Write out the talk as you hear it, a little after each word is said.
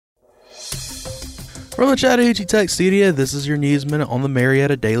From the Chattahoochee Tech Studio, this is your News Minute on the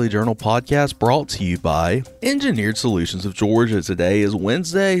Marietta Daily Journal podcast, brought to you by Engineered Solutions of Georgia. Today is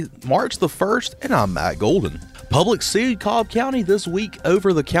Wednesday, March the 1st, and I'm Matt Golden. Publix sued Cobb County this week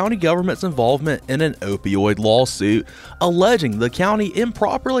over the county government's involvement in an opioid lawsuit, alleging the county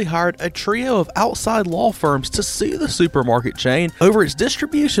improperly hired a trio of outside law firms to sue the supermarket chain over its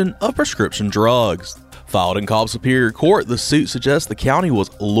distribution of prescription drugs. Filed in Cobb Superior Court, the suit suggests the county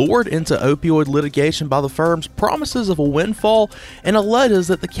was lured into opioid litigation by the firm's promises of a windfall and alleges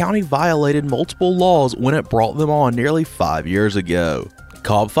that the county violated multiple laws when it brought them on nearly 5 years ago.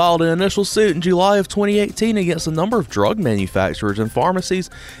 Cobb filed an initial suit in July of 2018 against a number of drug manufacturers and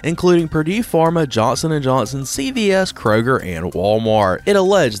pharmacies, including Purdue Pharma, Johnson & Johnson, CVS, Kroger, and Walmart. It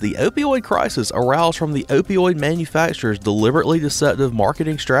alleged the opioid crisis aroused from the opioid manufacturers' deliberately deceptive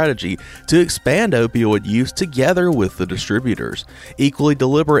marketing strategy to expand opioid use together with the distributors' equally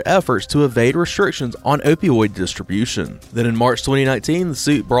deliberate efforts to evade restrictions on opioid distribution. Then in March 2019, the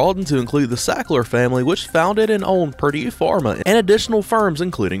suit broadened to include the Sackler family, which founded and owned Purdue Pharma, and additional firms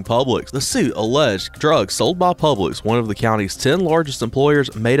including Publix. The suit alleged drugs sold by Publix, one of the county's 10 largest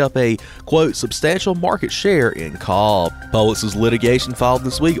employers, made up a, quote, substantial market share in Cobb. Publix's litigation filed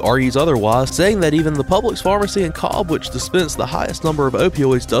this week argues otherwise, saying that even the Publix pharmacy in Cobb, which dispensed the highest number of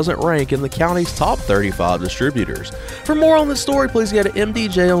opioids, doesn't rank in the county's top 35 distributors. For more on this story, please go to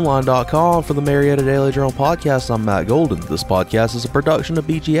mdjonline.com. For the Marietta Daily Journal podcast, I'm Matt Golden. This podcast is a production of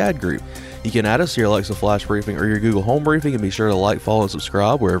BG Ad Group. You can add us to your Alexa Flash Briefing or your Google Home Briefing, and be sure to like, follow, and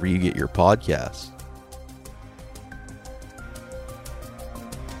subscribe wherever you get your podcasts.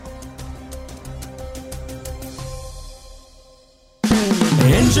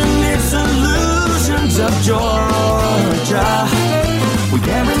 Engineered Solutions of Georgia. We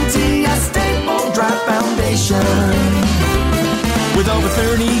guarantee a stable, dry foundation. With over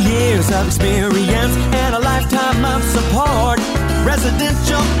 30 years of experience and a lifetime of support,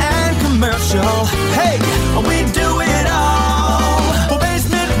 residential and commercial, hey, we do it all. For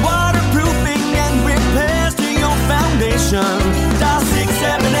basement waterproofing and repairs to your foundation, dial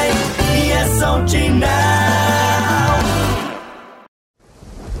 678-ESOG now.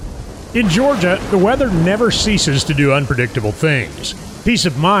 In Georgia, the weather never ceases to do unpredictable things. Peace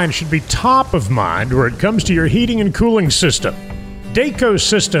of mind should be top of mind where it comes to your heating and cooling system. Dayco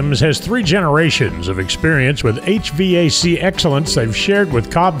Systems has 3 generations of experience with HVAC excellence they've shared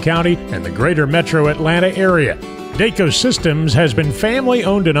with Cobb County and the greater metro Atlanta area. Dayco Systems has been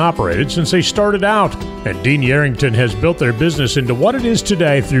family-owned and operated since they started out, and Dean Yarrington has built their business into what it is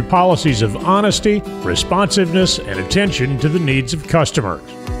today through policies of honesty, responsiveness, and attention to the needs of customers.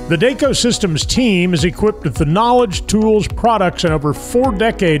 The Dayco Systems team is equipped with the knowledge, tools, products, and over 4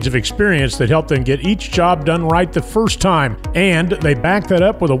 decades of experience that help them get each job done right the first time, and they back that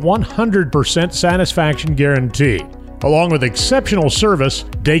up with a 100% satisfaction guarantee. Along with exceptional service,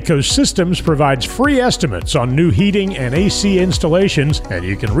 Dayco Systems provides free estimates on new heating and AC installations, and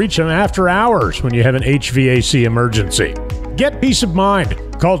you can reach them after hours when you have an HVAC emergency. Get peace of mind.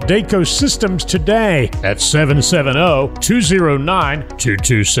 Call Dayco Systems today at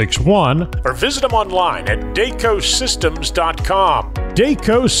 770-209-2261 or visit them online at daycosystems.com.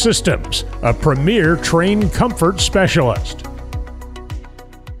 Dayco Systems, a premier trained comfort specialist.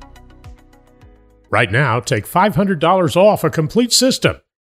 Right now, take $500 off a complete system.